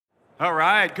All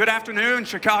right, good afternoon,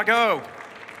 Chicago.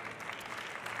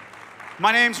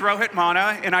 My name's Rohit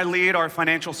Mana, and I lead our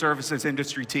financial services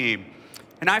industry team.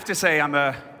 And I have to say, I'm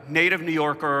a native New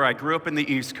Yorker. I grew up in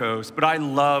the East Coast, but I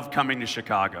love coming to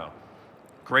Chicago.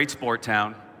 Great sport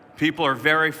town. People are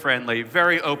very friendly,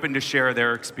 very open to share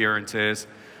their experiences.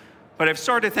 But I've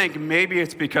started to think maybe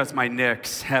it's because my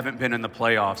Knicks haven't been in the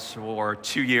playoffs for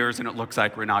 2 years, and it looks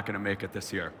like we're not going to make it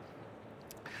this year.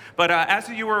 But as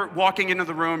you were walking into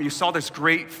the room, you saw this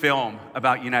great film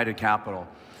about United Capital.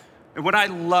 And what I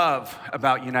love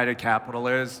about United Capital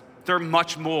is they're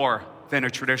much more than a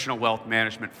traditional wealth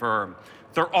management firm.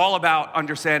 They're all about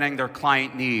understanding their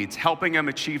client needs, helping them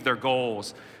achieve their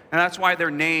goals. And that's why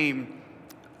their name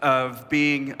of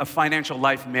being a financial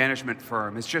life management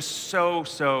firm is just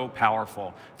so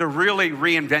powerful. They're really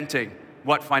reinventing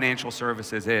what financial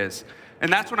services is.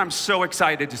 And that's what I'm so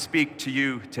excited to speak to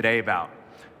you today about.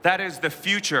 That is the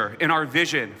future in our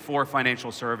vision for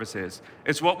financial services.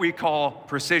 It's what we call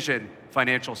precision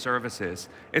financial services.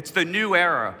 It's the new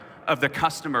era of the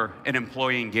customer and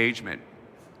employee engagement.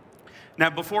 Now,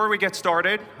 before we get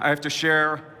started, I have to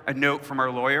share a note from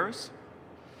our lawyers.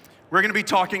 We're going to be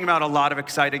talking about a lot of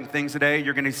exciting things today.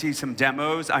 You're going to see some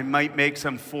demos. I might make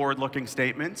some forward-looking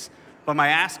statements. But my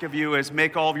ask of you is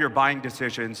make all of your buying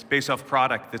decisions based off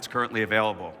product that's currently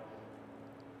available.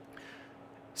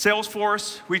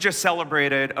 Salesforce, we just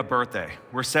celebrated a birthday.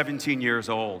 We're 17 years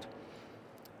old.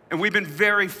 And we've been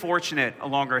very fortunate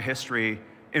along our history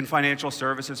in financial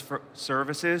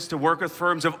services to work with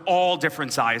firms of all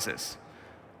different sizes.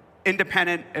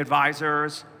 Independent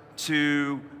advisors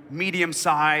to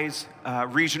medium-sized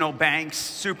regional banks,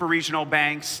 super regional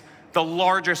banks, the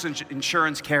largest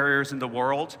insurance carriers in the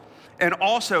world, and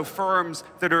also firms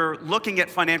that are looking at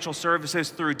financial services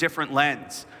through a different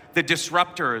lens. The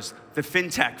disruptors, the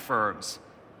fintech firms.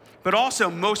 But also,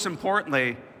 most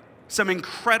importantly, some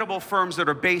incredible firms that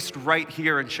are based right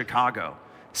here in Chicago.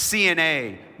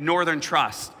 CNA, Northern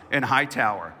Trust, and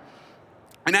Hightower.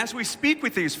 And as we speak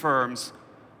with these firms,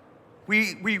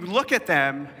 we look at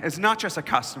them as not just a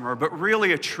customer, but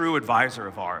really a true advisor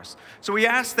of ours. So we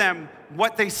ask them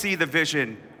what they see the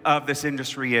vision of this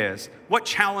industry is, what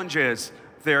challenges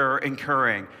they're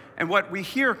incurring. And what we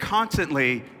hear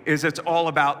constantly is it's all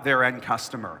about their end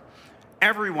customer.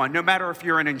 Everyone, no matter if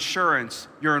you're in insurance,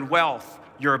 you're in wealth,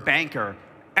 you're a banker,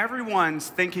 everyone's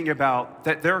thinking about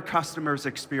that their customers'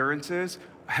 experiences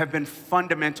have been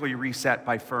fundamentally reset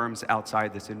by firms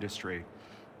outside this industry.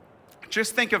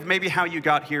 Just think of maybe how you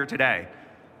got here today.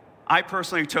 I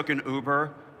personally took an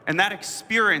Uber, and that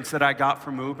experience that I got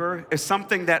from Uber is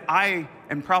something that I,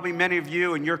 and probably many of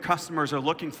you and your customers are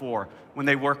looking for when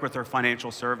they work with their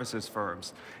financial services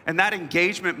firms. And that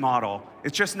engagement model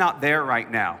is just not there right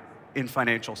now in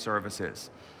financial services.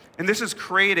 And this has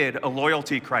created a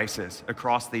loyalty crisis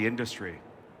across the industry.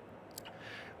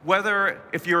 Whether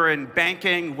if you're in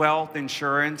banking, wealth,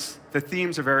 insurance, the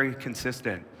themes are very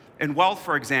consistent. In wealth,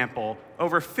 for example,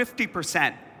 over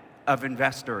 50% of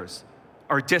investors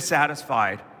are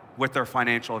dissatisfied with their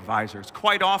financial advisors.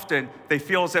 Quite often, they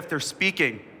feel as if they're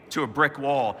speaking to a brick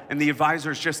wall, and the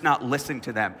advisor's just not listening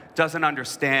to them, doesn't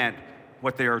understand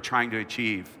what they are trying to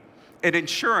achieve. In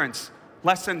insurance,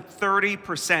 less than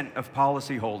 30% of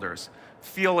policyholders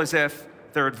feel as if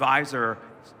their advisor,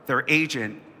 their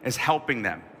agent, is helping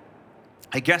them.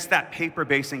 I guess that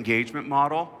paper-based engagement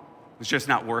model is just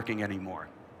not working anymore.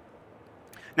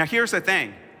 Now, here's the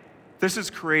thing. This has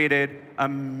created a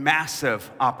massive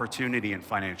opportunity in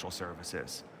financial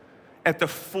services. At the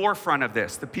forefront of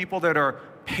this, the people that are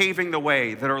paving the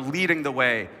way, that are leading the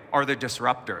way, are the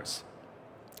disruptors.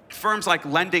 Firms like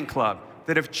Lending Club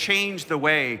that have changed the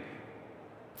way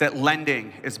that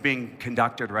lending is being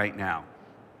conducted right now.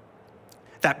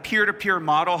 That peer-to-peer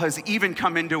model has even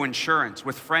come into insurance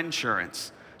with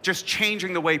Friendsurance, just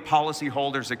changing the way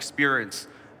policyholders experience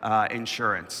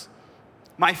insurance.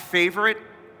 My favorite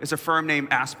is a firm named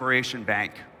Aspiration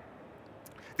Bank.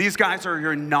 These guys are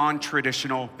your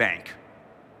non-traditional bank.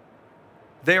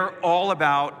 They're all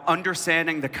about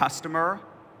understanding the customer,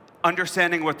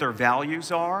 understanding what their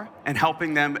values are, and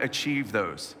helping them achieve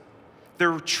those.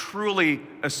 They're truly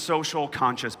a social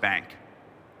conscious bank.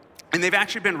 And they've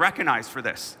actually been recognized for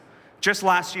this. Just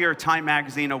last year, Time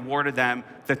Magazine awarded them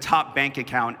the top bank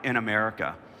account in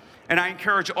America. And I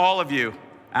encourage all of you,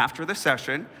 after the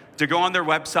session, to go on their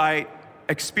website,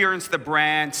 experience the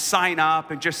brand, sign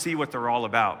up, and just see what they're all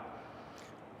about.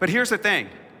 But here's the thing.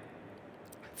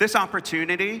 This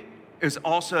opportunity is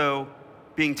also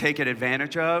being taken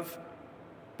advantage of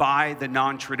by the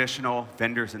non-traditional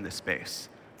vendors in this space.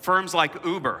 Firms like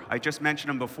Uber, I just mentioned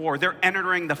them before, they're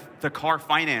entering the car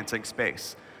financing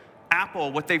space.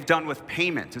 Apple, what they've done with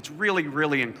payments. It's really,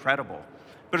 really incredible.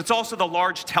 But it's also the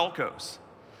large telcos.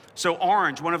 So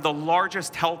Orange, one of the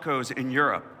largest telcos in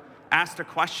Europe, asked a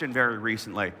question very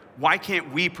recently: why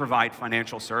can't we provide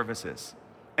financial services?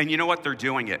 And you know what? They're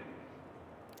doing it.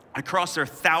 Across their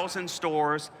 1,000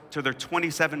 stores to their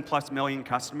 27+ million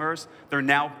customers, they're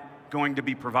now going to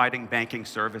be providing banking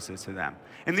services to them.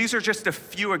 And these are just a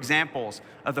few examples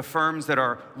of the firms that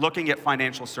are looking at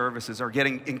financial services, are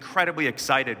getting incredibly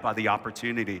excited by the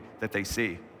opportunity that they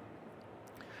see.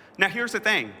 Now, here's the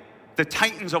thing. The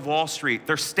titans of Wall Street,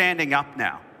 they're standing up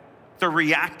now. They're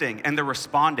reacting and they're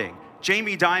responding.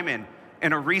 Jamie Dimon,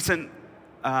 in a recent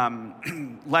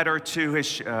letter to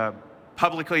his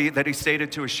publicly that he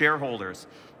stated to his shareholders,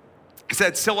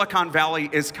 said Silicon Valley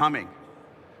is coming.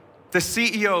 The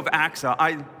CEO of AXA,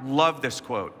 I love this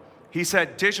quote. He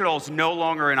said, digital is no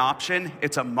longer an option,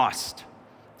 it's a must.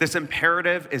 This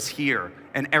imperative is here,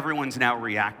 and everyone's now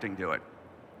reacting to it.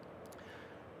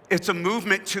 It's a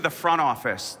movement to the front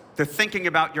office, to thinking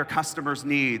about your customers'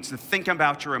 needs, to thinking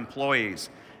about your employees.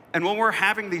 And when we're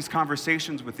having these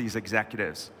conversations with these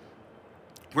executives,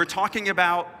 we're talking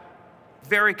about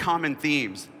very common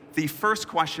themes. The first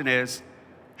question is,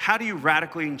 how do you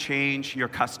radically change your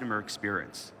customer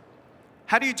experience?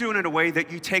 How do you do it in a way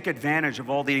that you take advantage of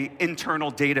all the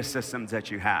internal data systems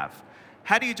that you have?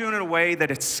 How do you do it in a way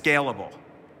that it's scalable,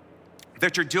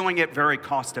 that you're doing it very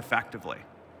cost effectively?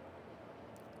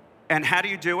 And how do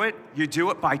you do it? You do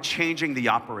it by changing the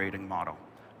operating model.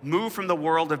 Move from the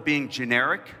world of being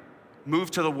generic,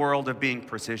 move to the world of being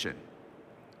precision.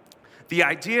 The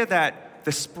idea that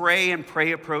the spray and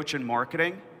pray approach in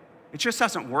marketing, it just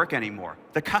doesn't work anymore.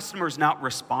 The customer's not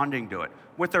responding to it.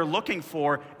 What they're looking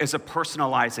for is a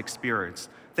personalized experience.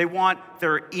 They want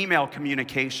their email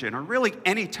communication, or really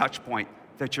any touch point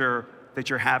that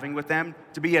you're having with them,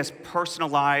 to be as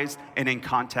personalized and in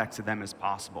context to them as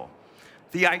possible.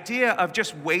 The idea of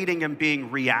just waiting and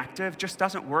being reactive just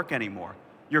doesn't work anymore.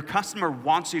 Your customer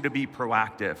wants you to be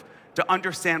proactive, to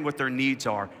understand what their needs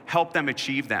are, help them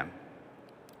achieve them.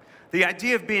 The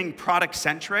idea of being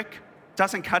product-centric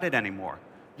doesn't cut it anymore.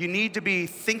 You need to be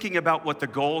thinking about what the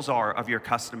goals are of your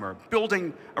customer,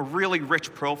 building a really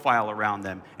rich profile around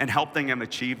them, and helping them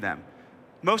achieve them.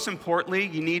 Most importantly,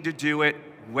 you need to do it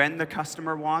when the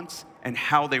customer wants and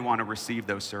how they want to receive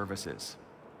those services.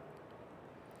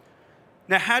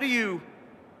 Now, how do you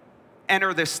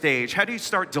enter this stage? How do you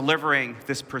start delivering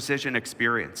this precision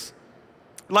experience?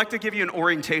 I'd like to give you an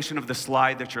orientation of the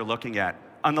slide that you're looking at.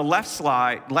 On the left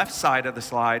side of the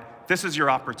slide, this is your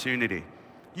opportunity.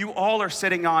 You all are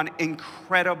sitting on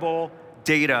incredible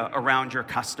data around your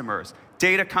customers.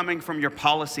 Data coming from your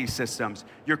policy systems,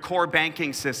 your core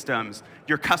banking systems,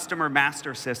 your customer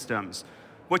master systems.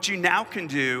 What you now can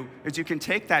do is you can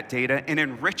take that data and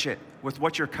enrich it with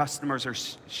what your customers are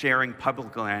sharing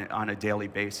publicly on a daily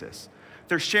basis.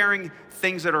 They're sharing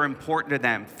things that are important to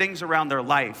them, things around their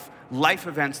life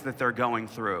events that they're going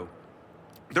through.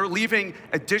 They're leaving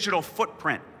a digital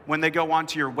footprint when they go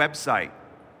onto your website.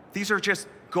 These are just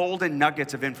golden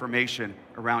nuggets of information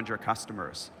around your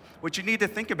customers. What you need to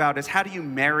think about is, how do you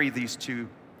marry these two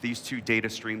data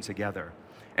streams together?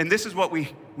 And this is what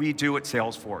we do at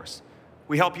Salesforce.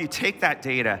 We help you take that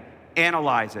data,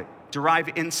 analyze it, derive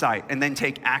insight, and then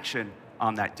take action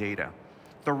on that data.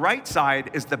 The right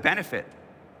side is the benefit.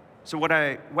 So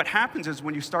what happens is,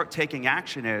 when you start taking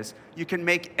action, is you can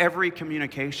make every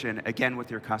communication, again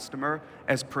with your customer,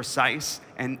 as precise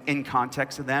and in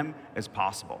context to them as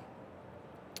possible.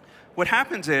 What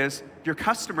happens is, your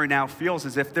customer now feels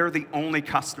as if they're the only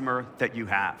customer that you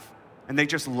have, and they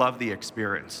just love the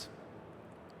experience.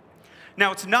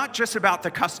 Now, it's not just about the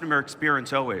customer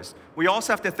experience always. We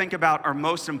also have to think about our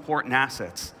most important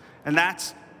assets, and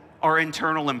that's our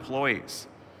internal employees.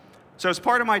 So as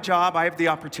part of my job, I have the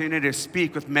opportunity to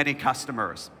speak with many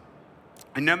customers.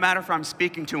 And no matter if I'm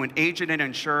speaking to an agent in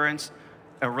insurance,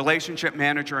 a relationship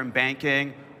manager in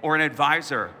banking, or an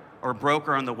advisor or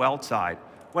broker on the wealth side,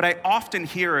 what I often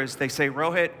hear is they say,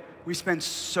 Rohit, we spend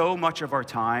so much of our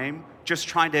time just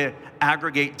trying to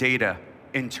aggregate data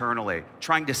internally,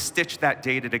 trying to stitch that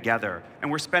data together.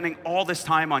 And we're spending all this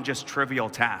time on just trivial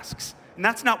tasks. And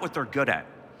that's not what they're good at.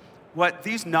 What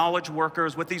these knowledge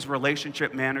workers, what these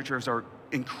relationship managers are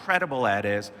incredible at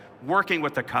is working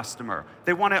with the customer.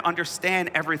 They want to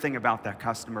understand everything about that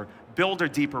customer, build a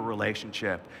deeper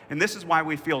relationship. And this is why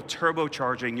we feel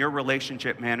turbocharging your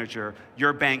relationship manager,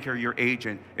 your banker, your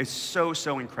agent is so,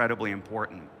 so incredibly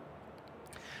important.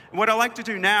 And what I like to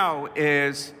do now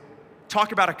is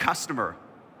talk about a customer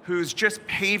who's just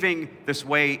paving this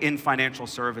way in financial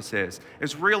services,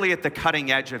 is really at the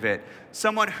cutting edge of it.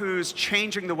 Someone who's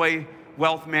changing the way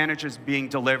wealth management is being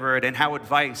delivered and how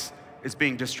advice is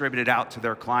being distributed out to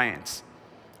their clients.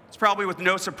 It's probably with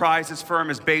no surprise this firm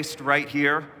is based right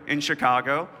here in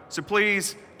Chicago. So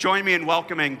please join me in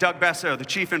welcoming Doug Besso, the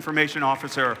Chief Information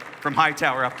Officer from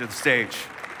Hightower, up to the stage.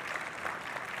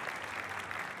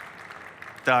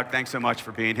 Doug, thanks so much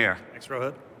for being here. Thanks,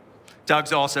 Rohit.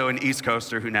 Doug's also an East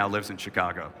Coaster who now lives in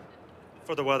Chicago.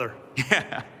 For the weather.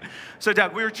 Yeah. So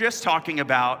Doug, we were just talking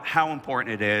about how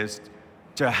important it is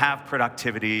to have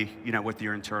productivity, with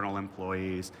your internal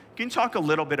employees. Can you talk a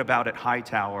little bit about at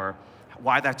Hightower,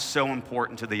 why that's so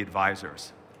important to the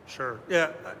advisors? Sure.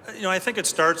 Yeah. I think it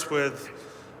starts with,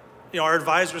 our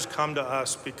advisors come to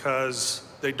us because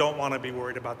they don't want to be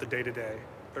worried about the day-to-day.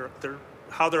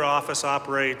 How their office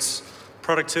operates,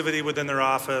 productivity within their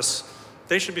office.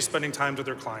 They should be spending time with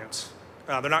their clients.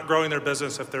 They're not growing their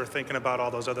business if they're thinking about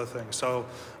all those other things. So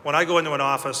when I go into an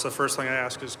office, the first thing I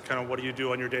ask is kind of what do you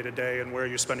do on your day-to-day and where are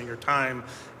you spending your time?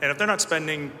 And if they're not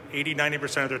spending 80,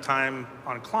 90% of their time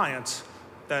on clients,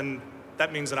 then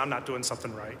that means that I'm not doing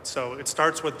something right. So it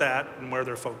starts with that and where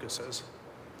their focus is.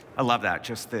 I love that,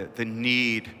 just the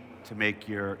need to make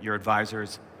your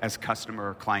advisors as customer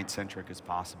or client-centric as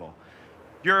possible.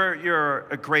 You're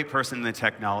a great person in the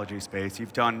technology space.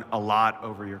 You've done a lot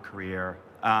over your career.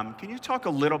 Can you talk a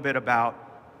little bit about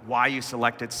why you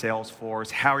selected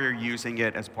Salesforce, how you're using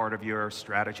it as part of your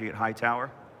strategy at Hightower?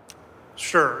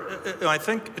 Sure. I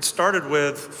think it started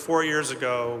with 4 years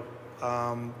ago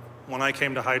when I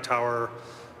came to Hightower.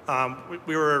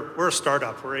 We're a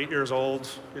startup. We're 8 years old.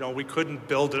 We couldn't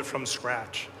build it from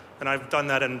scratch. And I've done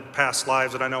that in past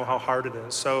lives, and I know how hard it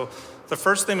is. So the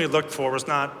first thing we looked for was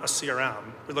not a CRM.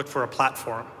 We looked for a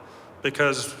platform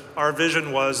because our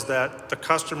vision was that the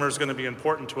customer is going to be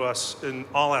important to us in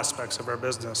all aspects of our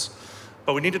business.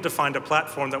 But we needed to find a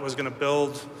platform that was going to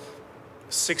build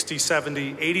 60,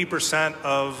 70, 80%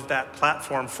 of that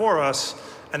platform for us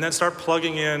and then start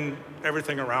plugging in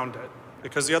everything around it.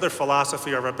 Because the other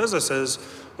philosophy of our business is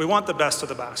we want the best of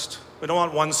the best. We don't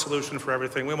want one solution for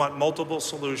everything. We want multiple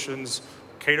solutions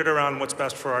catered around what's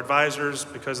best for our advisors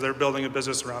because they're building a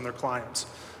business around their clients.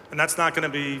 And that's not going to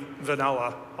be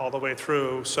vanilla all the way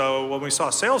through. So when we saw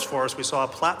Salesforce, we saw a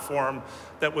platform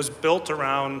that was built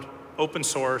around open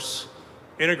source,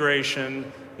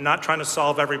 integration, not trying to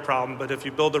solve every problem, but if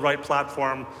you build the right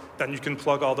platform, then you can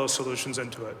plug all those solutions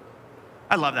into it.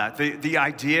 I love that. The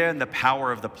idea and the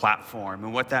power of the platform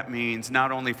and what that means,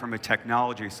 not only from a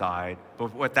technology side,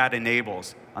 but what that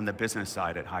enables on the business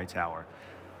side at Hightower.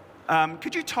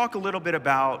 Could you talk a little bit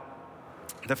about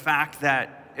the fact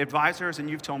that advisors, and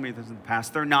you've told me this in the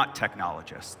past, they're not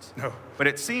technologists. No. But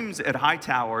it seems at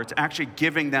Hightower, it's actually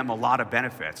giving them a lot of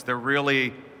benefits. They're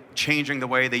really changing the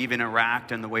way they even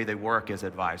interact and the way they work as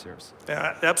advisors.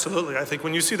 Yeah, absolutely. I think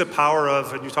when you see the power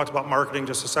of, and you talked about marketing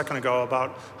just a second ago,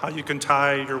 about how you can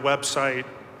tie your website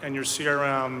and your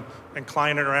CRM and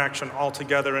client interaction all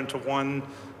together into one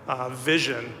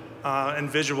vision and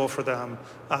visual for them,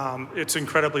 it's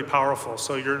incredibly powerful.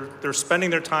 So they're spending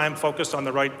their time focused on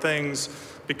the right things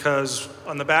because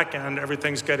on the back end,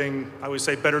 everything's getting, I would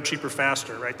say, better, cheaper,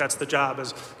 faster, right? That's the job,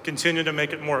 is continue to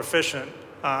make it more efficient.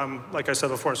 Like I said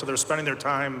before, so they're spending their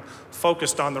time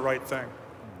focused on the right thing.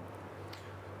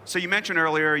 So you mentioned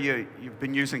earlier you've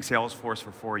been using Salesforce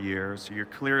for 4 years. So you're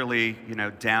clearly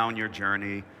down your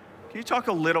journey. Can you talk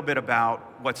a little bit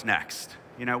about what's next?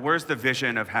 Where's the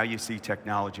vision of how you see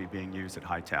technology being used at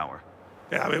Hightower?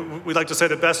 Yeah, I mean, we like to say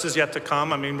the best is yet to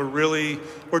come. I mean,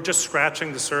 we're just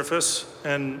scratching the surface.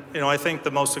 And I think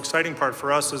the most exciting part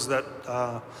for us is that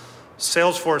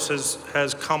Salesforce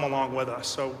has come along with us.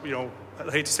 So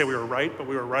I hate to say we were right, but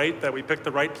we were right that we picked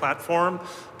the right platform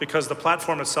because the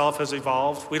platform itself has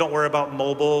evolved. We don't worry about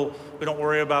mobile. We don't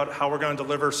worry about how we're going to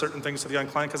deliver certain things to the end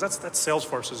client because that's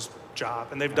Salesforce's job.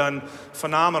 And they've done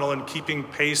phenomenal in keeping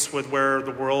pace with where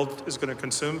the world is going to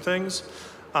consume things.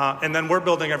 And then we're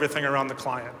building everything around the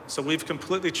client. So we've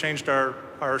completely changed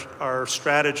our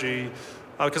strategy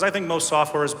because I think most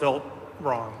software is built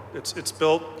wrong. It's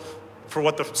built for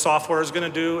what the software is going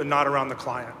to do and not around the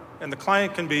client. And the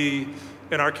client can be,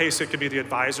 in our case, it could be the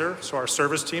advisor. So our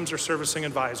service teams are servicing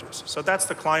advisors. So that's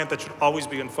the client that should always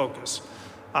be in focus.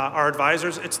 Our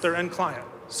advisors, it's their end client.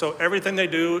 So everything they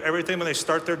do, everything when they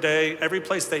start their day, every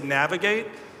place they navigate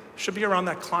should be around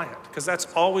that client because that's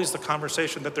always the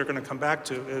conversation that they're going to come back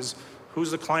to is who's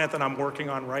the client that I'm working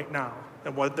on right now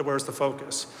and where's the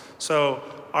focus. So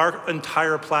our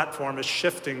entire platform is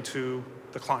shifting to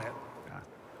the client.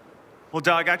 Well,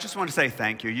 Doug, I just want to say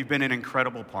thank you. You've been an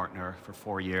incredible partner for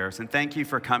 4 years, and thank you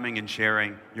for coming and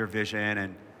sharing your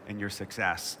vision and your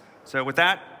success. So with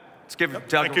that, let's give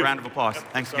Doug a round of applause.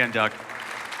 Thanks again, Doug.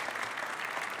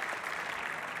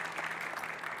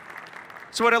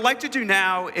 So what I'd like to do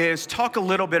now is talk a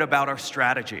little bit about our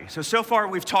strategy. So far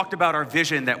we've talked about our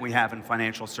vision that we have in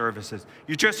financial services.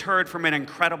 You just heard from an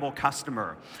incredible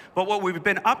customer. But what we've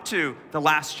been up to the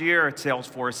last year at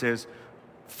Salesforce is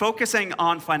focusing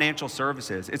on financial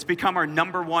services. It's become our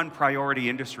 #1 priority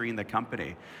industry in the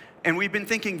company. And we've been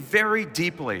thinking very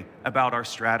deeply about our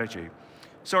strategy.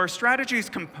 So our strategy is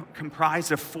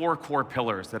comprised of 4 core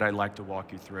pillars that I'd like to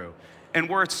walk you through. And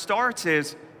where it starts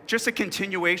is just a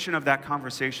continuation of that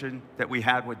conversation that we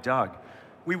had with Doug.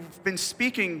 We've been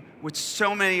speaking with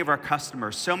so many of our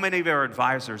customers, so many of our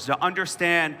advisors to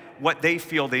understand what they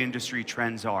feel the industry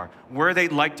trends are, where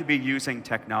they'd like to be using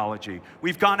technology.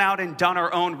 We've gone out and done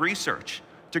our own research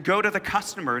to go to the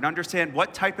customer and understand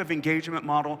what type of engagement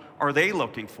model are they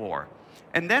looking for.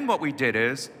 And then what we did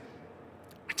is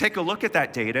take a look at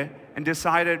that data and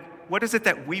decided what is it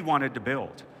that we wanted to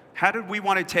build. How did we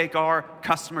want to take our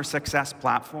customer success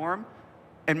platform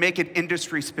and make it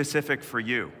industry specific for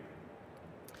you?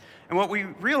 And what we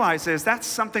realized is that's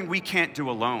something we can't do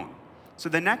alone. So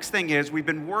the next thing is we've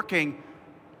been working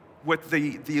with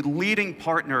the leading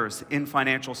partners in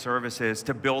financial services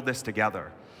to build this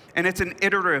together. And it's an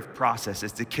iterative process.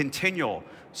 It's a continual.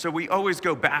 So we always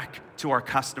go back to our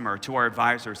customer, to our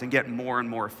advisors, and get more and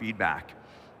more feedback.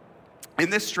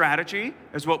 And this strategy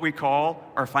is what we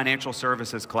call our Financial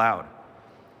Services Cloud.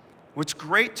 What's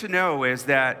great to know is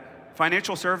that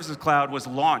Financial Services Cloud was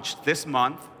launched this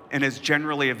month and is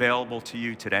generally available to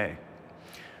you today.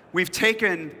 We've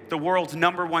taken the world's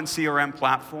 #1 CRM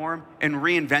platform and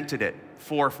reinvented it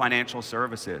for financial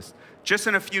services. Just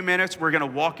in a few minutes, we're going to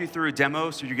walk you through a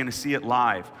demo so you're going to see it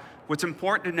live. What's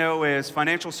important to know is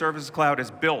Financial Services Cloud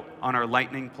is built on our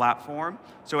Lightning platform,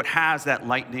 so it has that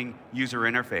Lightning user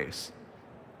interface.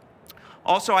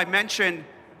 Also, I mentioned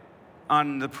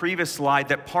on the previous slide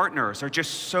that partners are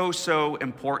just so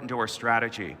important to our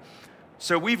strategy.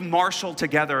 So we've marshaled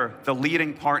together the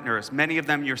leading partners, many of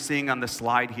them you're seeing on the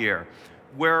slide here.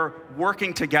 We're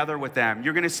working together with them.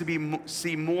 You're going to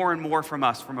see more and more from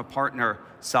us from a partner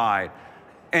side.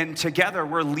 And together,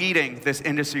 we're leading this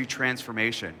industry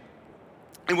transformation.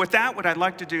 And with that, what I'd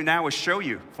like to do now is show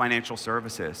you financial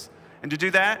services. And to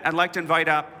do that, I'd like to invite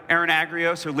up Erin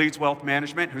Agrios, who leads wealth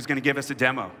management, who's going to give us a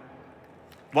demo.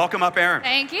 Welcome up, Erin.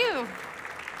 Thank you.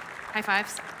 High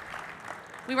fives.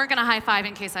 We weren't going to high five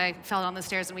in case I fell down the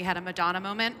stairs and we had a Madonna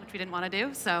moment, which we didn't want to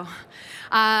do. So,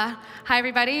 hi,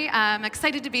 everybody. I'm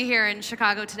excited to be here in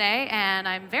Chicago today, and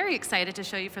I'm very excited to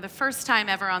show you for the first time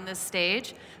ever on this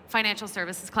stage, Financial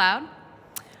Services Cloud.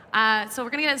 So we're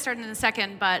going to get started in a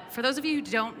second, but for those of you who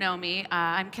don't know me,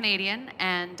 I'm Canadian,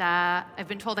 and I've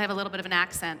been told I have a little bit of an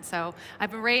accent, so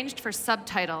I've arranged for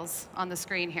subtitles on the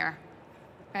screen here.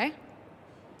 Okay?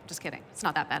 Just kidding. It's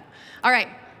not that bad. All right,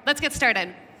 let's get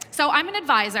started. So I'm an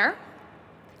advisor,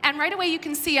 and right away you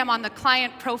can see I'm on the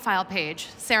client profile page,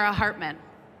 Sarah Hartman.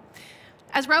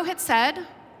 As Rohit said,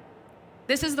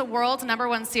 this is the world's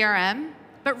 #1 CRM,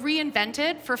 but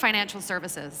reinvented for financial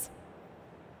services.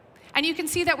 And you can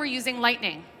see that we're using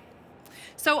Lightning.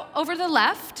 So over to the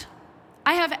left,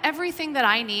 I have everything that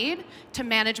I need to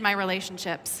manage my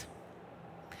relationships.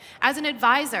 As an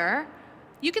advisor,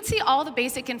 you can see all the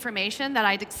basic information that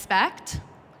I'd expect,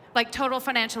 like total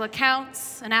financial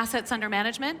accounts and assets under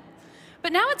management.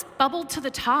 But now it's bubbled to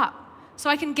the top, so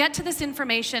I can get to this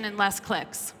information in less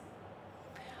clicks.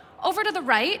 Over to the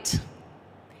right,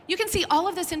 you can see all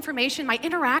of this information, my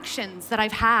interactions that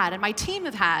I've had and my team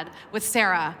have had with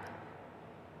Sarah,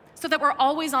 so that we're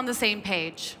always on the same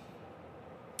page.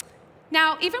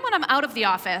 Now, even when I'm out of the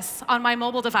office on my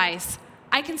mobile device,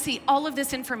 I can see all of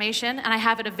this information and I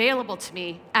have it available to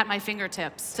me at my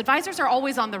fingertips. Advisors are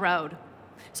always on the road.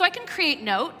 So I can create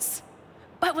notes,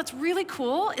 but what's really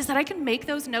cool is that I can make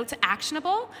those notes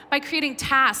actionable by creating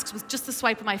tasks with just the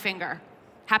swipe of my finger.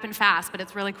 Happen fast, but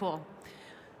it's really cool.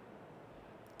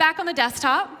 Back on the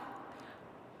desktop,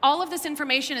 all of this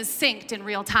information is synced in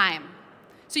real time.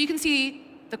 So you can see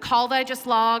the call that I just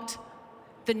logged,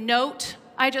 the note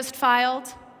I just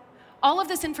filed. All of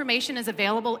this information is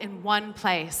available in one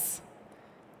place.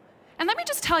 And let me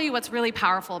just tell you what's really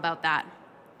powerful about that.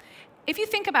 If you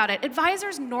think about it,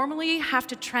 advisors normally have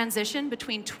to transition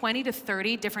between 20 to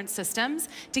 30 different systems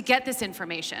to get this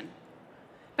information.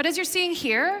 But as you're seeing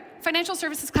here, Financial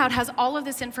Services Cloud has all of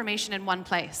this information in one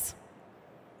place.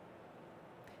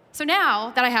 So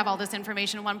now that I have all this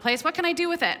information in one place, what can I do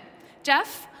with it?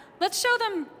 Jeff, let's show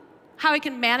them how I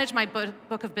can manage my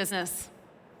book of business.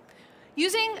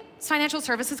 Using Financial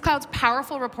Services Cloud's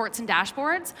powerful reports and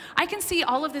dashboards, I can see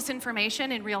all of this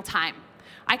information in real time.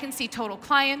 I can see total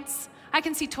clients, I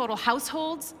can see total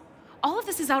households. All of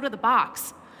this is out of the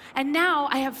box. And now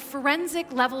I have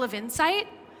forensic level of insight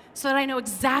so that I know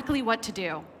exactly what to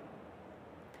do.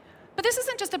 But this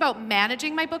isn't just about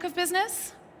managing my book of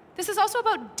business. This is also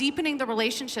about deepening the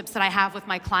relationships that I have with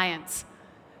my clients.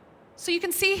 So you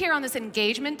can see here on this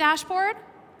engagement dashboard,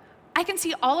 I can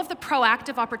see all of the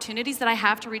proactive opportunities that I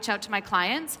have to reach out to my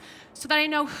clients so that I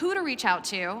know who to reach out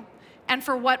to and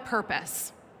for what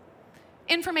purpose.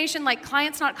 Information like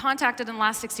clients not contacted in the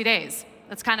last 60 days.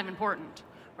 That's kind of important,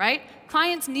 right?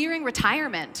 Clients nearing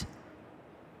retirement.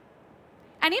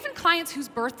 And even clients whose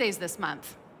birthdays this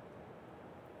month.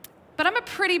 But I'm a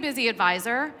pretty busy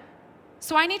advisor,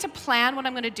 so I need to plan what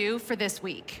I'm going to do for this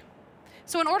week.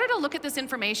 So in order to look at this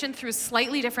information through a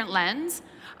slightly different lens,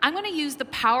 I'm going to use the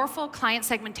powerful client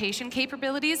segmentation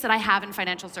capabilities that I have in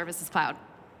Financial Services Cloud.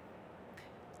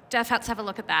 Jeff, let's have a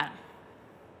look at that.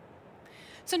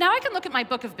 So now I can look at my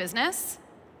book of business,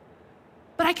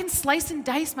 but I can slice and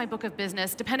dice my book of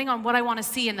business depending on what I want to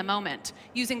see in the moment,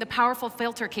 using the powerful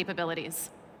filter capabilities.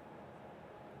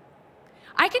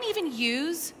 I can even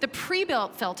use the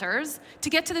pre-built filters to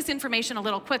get to this information a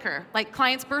little quicker, like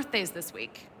clients' birthdays this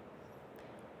week.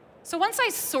 So once I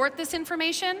sort this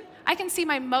information, I can see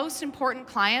my most important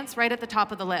clients right at the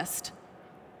top of the list.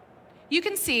 You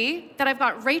can see that I've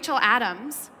got Rachel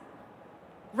Adams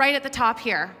right at the top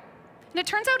here. And it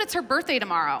turns out it's her birthday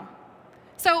tomorrow.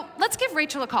 So let's give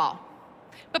Rachel a call.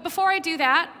 But before I do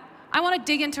that, I want to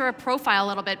dig into her profile a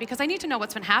little bit because I need to know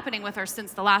what's been happening with her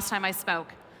since the last time I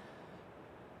spoke.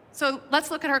 So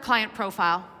let's look at her client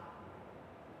profile.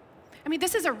 I mean,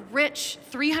 this is a rich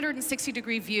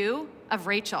 360-degree view of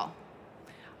Rachel.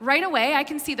 Right away, I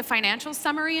can see the financial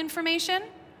summary information.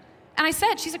 And I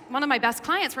said, she's one of my best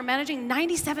clients. We're managing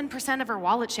 97% of her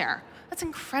wallet share. That's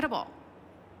incredible.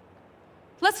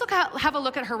 Let's have a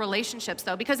look at her relationships,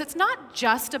 though, because it's not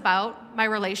just about my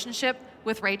relationship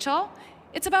with Rachel.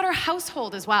 It's about her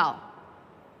household as well.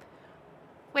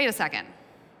 Wait a second.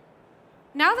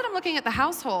 Now that I'm looking at the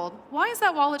household, why is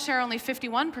that wallet share only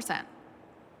 51%?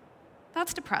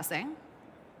 That's depressing.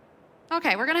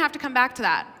 OK, we're going to have to come back to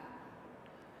that.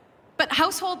 But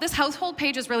this household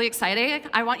page is really exciting.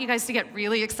 I want you guys to get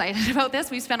really excited about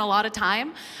this. We've spent a lot of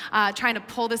time trying to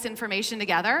pull this information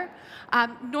together.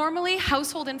 Normally,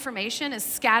 household information is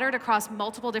scattered across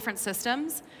multiple different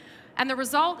systems. And the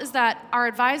result is that our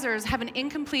advisors have an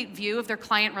incomplete view of their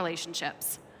client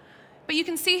relationships. But you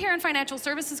can see here in Financial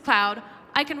Services Cloud,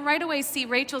 I can right away see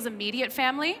Rachel's immediate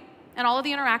family and all of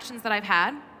the interactions that I've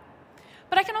had.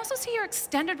 But I can also see her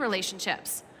extended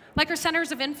relationships, like her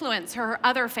centers of influence, her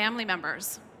other family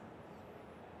members.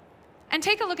 And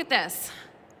take a look at this.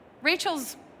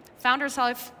 Rachel's found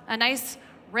herself a nice,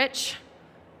 rich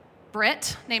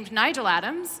Brit named Nigel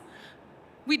Adams.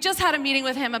 We just had a meeting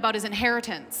with him about his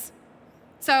inheritance.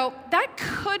 So that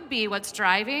could be what's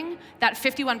driving that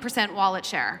 51% wallet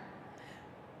share.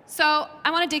 So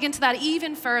I want to dig into that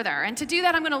even further. And to do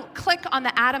that, I'm going to click on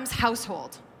the Adams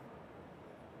household.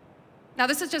 Now,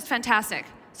 this is just fantastic.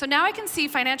 So now I can see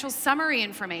financial summary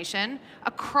information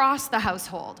across the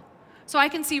household. So I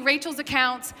can see Rachel's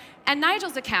accounts and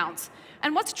Nigel's accounts.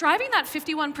 And what's driving that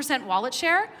 51% wallet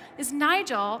share is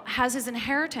Nigel has his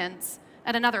inheritance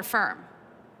at another firm.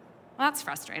 Well, that's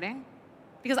frustrating,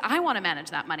 because I want to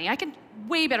manage that money. I can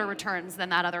way better returns than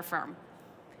that other firm.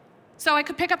 So I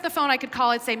could pick up the phone, I could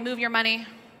call it, say, move your money.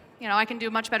 You know, I can do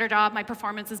a much better job, my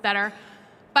performance is better.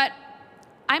 But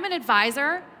I'm an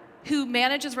advisor who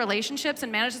manages relationships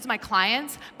and manages my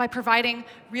clients by providing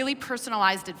really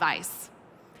personalized advice.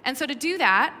 And so to do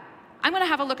that, I'm going to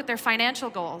have a look at their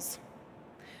financial goals.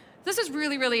 This is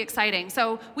really, really exciting.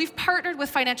 So we've partnered with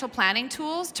financial planning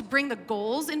tools to bring the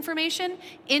goals information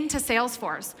into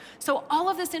Salesforce. So all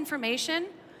of this information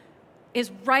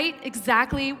is right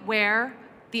exactly where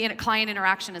the client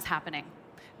interaction is happening.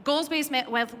 Goals-based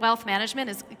wealth management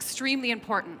is extremely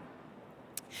important.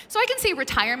 So I can see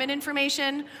retirement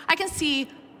information. I can see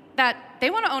that they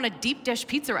want to own a deep dish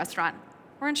pizza restaurant.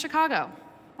 We're in Chicago.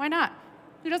 Why not?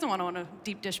 Who doesn't want to own a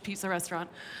deep dish pizza restaurant?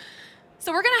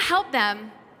 So we're going to help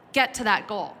them get to that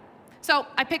goal. So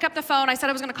I pick up the phone. I said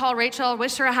I was going to call Rachel,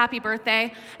 wish her a happy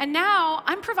birthday. And now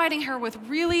I'm providing her with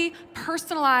really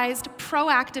personalized,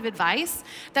 proactive advice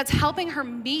that's helping her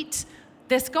meet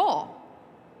this goal.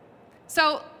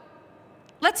 So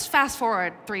let's fast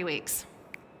forward 3 weeks.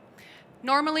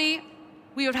 Normally,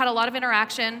 we would have had a lot of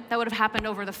interaction that would have happened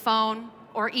over the phone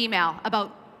or email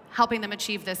about helping them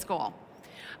achieve this goal.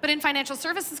 But in Financial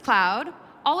Services Cloud,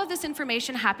 all of this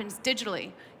information happens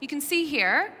digitally. You can see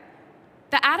here,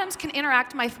 the Adams can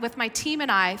interact with my team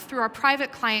and I through our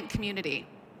private client community.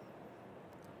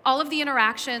 All of the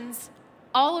interactions,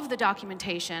 all of the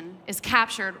documentation is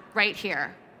captured right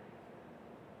here.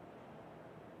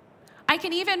 I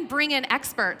can even bring in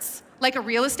experts, like a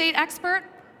real estate expert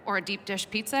or a deep dish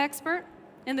pizza expert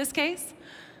in this case,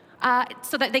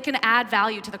 so that they can add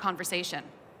value to the conversation.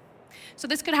 So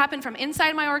this could happen from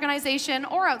inside my organization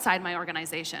or outside my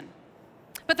organization.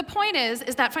 But the point is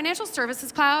that Financial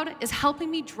Services Cloud is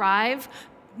helping me drive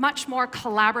much more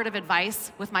collaborative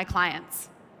advice with my clients.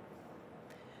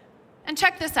 And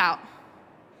check this out.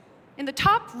 In the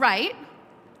top right,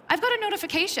 I've got a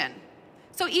notification.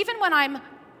 So even when I'm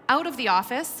out of the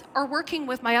office or working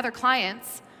with my other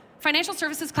clients, Financial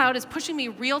Services Cloud is pushing me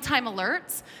real-time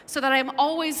alerts so that I'm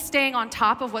always staying on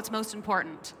top of what's most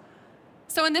important.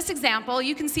 So in this example,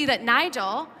 you can see that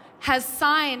Nigel has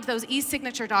signed those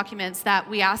e-signature documents that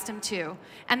we asked him to,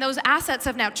 and those assets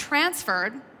have now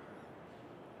transferred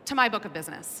to my book of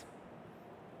business.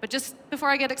 But just before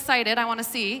I get excited, I want to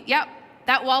see, yep,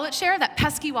 that wallet share, that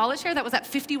pesky wallet share that was at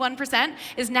 51%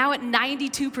 is now at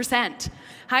 92%.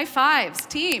 High fives,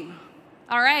 team.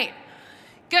 All right,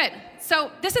 good.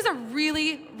 So this is a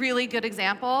really, really good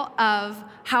example of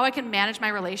how I can manage my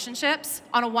relationships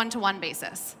on a one-to-one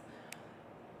basis.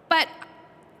 But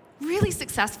really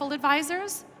successful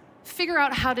advisors figure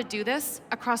out how to do this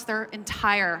across their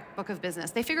entire book of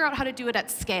business. They figure out how to do it at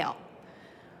scale.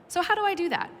 So how do I do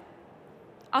that?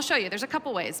 I'll show you. There's a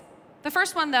couple ways. The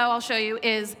first one, though, I'll show you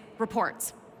is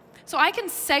reports. So I can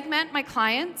segment my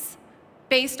clients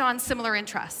based on similar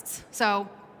interests. So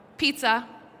pizza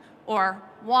or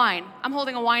wine. I'm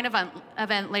holding a wine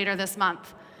event later this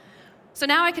month. So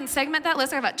now I can segment that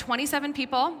list. I have about 27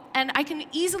 people, and I can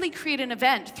easily create an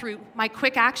event through my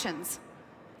quick actions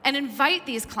and invite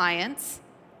these clients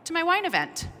to my wine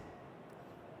event.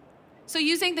 So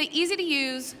using the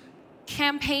easy-to-use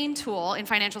campaign tool in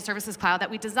Financial Services Cloud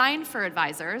that we designed for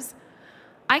advisors,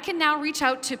 I can now reach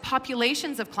out to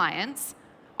populations of clients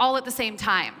all at the same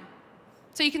time.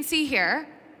 So you can see here,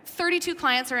 32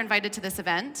 clients are invited to this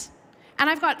event, and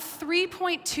I've got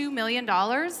 $3.2 million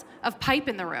of pipe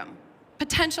in the room,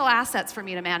 potential assets for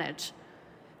me to manage.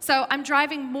 So I'm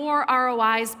driving more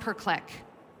ROIs per click.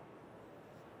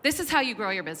 This is how you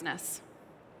grow your business.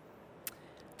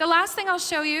 The last thing I'll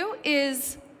show you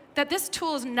is that this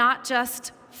tool is not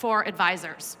just for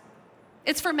advisors.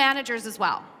 It's for managers as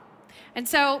well. And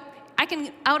so I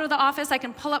can, out of the office, I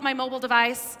can pull up my mobile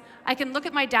device, I can look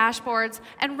at my dashboards,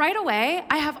 and right away,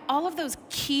 I have all of those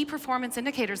key performance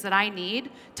indicators that I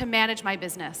need to manage my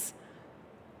business.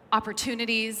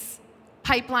 Opportunities,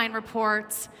 pipeline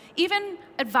reports, even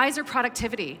advisor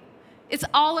productivity. It's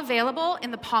all available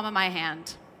in the palm of my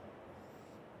hand.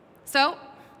 So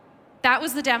that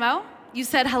was the demo. You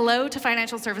said hello to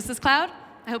Financial Services Cloud.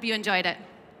 I hope you enjoyed it.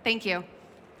 Thank you.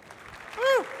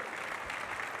 Woo.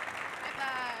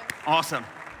 Awesome.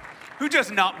 Who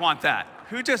does not want that?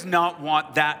 Who does not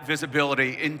want that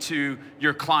visibility into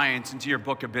your clients, into your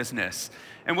book of business?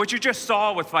 And what you just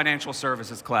saw with Financial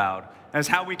Services Cloud is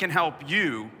how we can help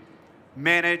you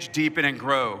manage, deepen, and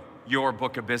grow your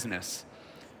book of business.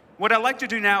 What I'd like to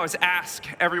do now is ask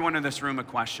everyone in this room a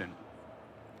question.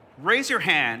 Raise your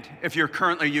hand if you're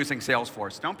currently using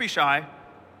Salesforce. Don't be shy.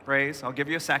 Raise. I'll give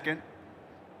you a second.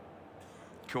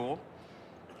 Cool.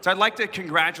 So I'd like to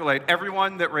congratulate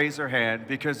everyone that raised their hand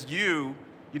because you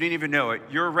didn't even know it.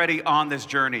 You're already on this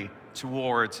journey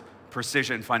towards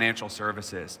precision financial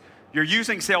services. You're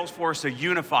using Salesforce to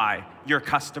unify your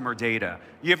customer data.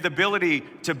 You have the ability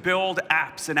to build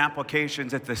apps and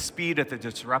applications at the speed that the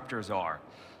disruptors are.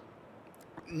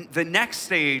 The next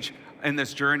stage in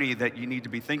this journey that you need to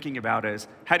be thinking about is,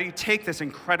 how do you take this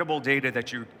incredible data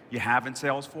that you have in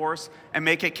Salesforce and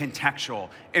make it contextual,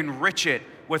 enrich it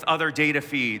with other data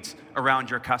feeds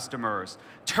around your customers,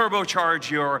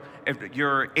 turbocharge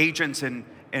your agents and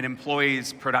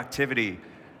employees' productivity,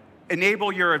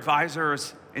 enable your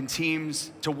advisors and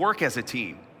teams to work as a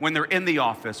team when they're in the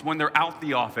office, when they're out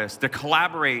the office, to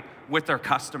collaborate with their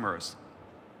customers.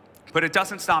 But it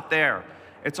doesn't stop there.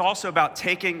 It's also about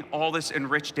taking all this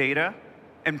enriched data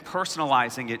and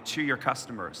personalizing it to your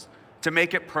customers, to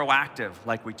make it proactive,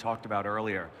 like we talked about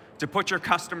earlier, to put your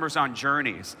customers on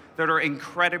journeys that are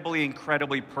incredibly,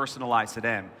 incredibly personalized to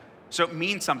them. So it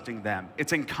means something to them.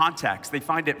 It's in context. They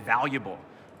find it valuable.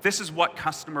 This is what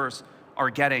customers are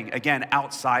getting, again,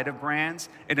 outside of brands,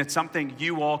 and it's something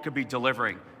you all could be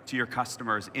delivering to your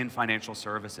customers in financial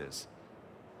services.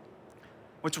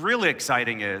 What's really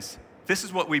exciting is, this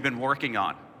is what we've been working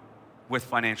on with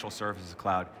Financial Services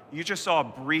Cloud. You just saw a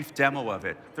brief demo of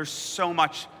it. There's so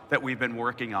much that we've been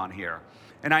working on here.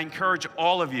 And I encourage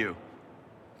all of you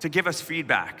to give us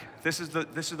feedback. This is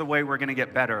the way we're going to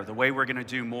get better, the way we're going to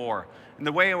do more. And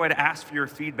the way I would ask for your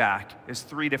feedback is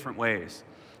 3 different ways.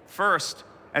 First,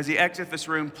 as you exit this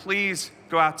room, please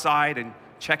go outside and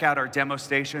check out our demo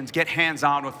stations, get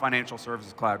hands-on with Financial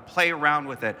Services Cloud, play around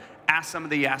with it, ask some of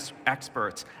the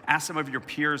experts, ask some of your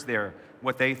peers there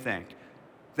what they think.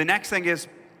 The next thing is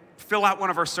fill out one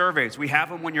of our surveys. We have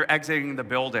them when you're exiting the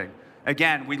building.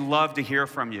 Again, we love to hear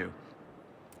from you.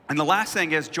 And the last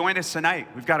thing is join us tonight.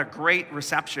 We've got a great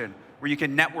reception where you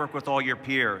can network with all your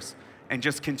peers and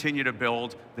just continue to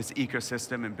build this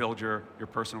ecosystem and build your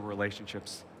personal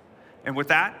relationships. And with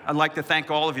that, I'd like to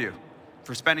thank all of you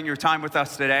for spending your time with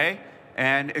us today,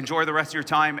 and enjoy the rest of your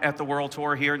time at the World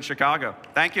Tour here in Chicago.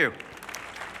 Thank you.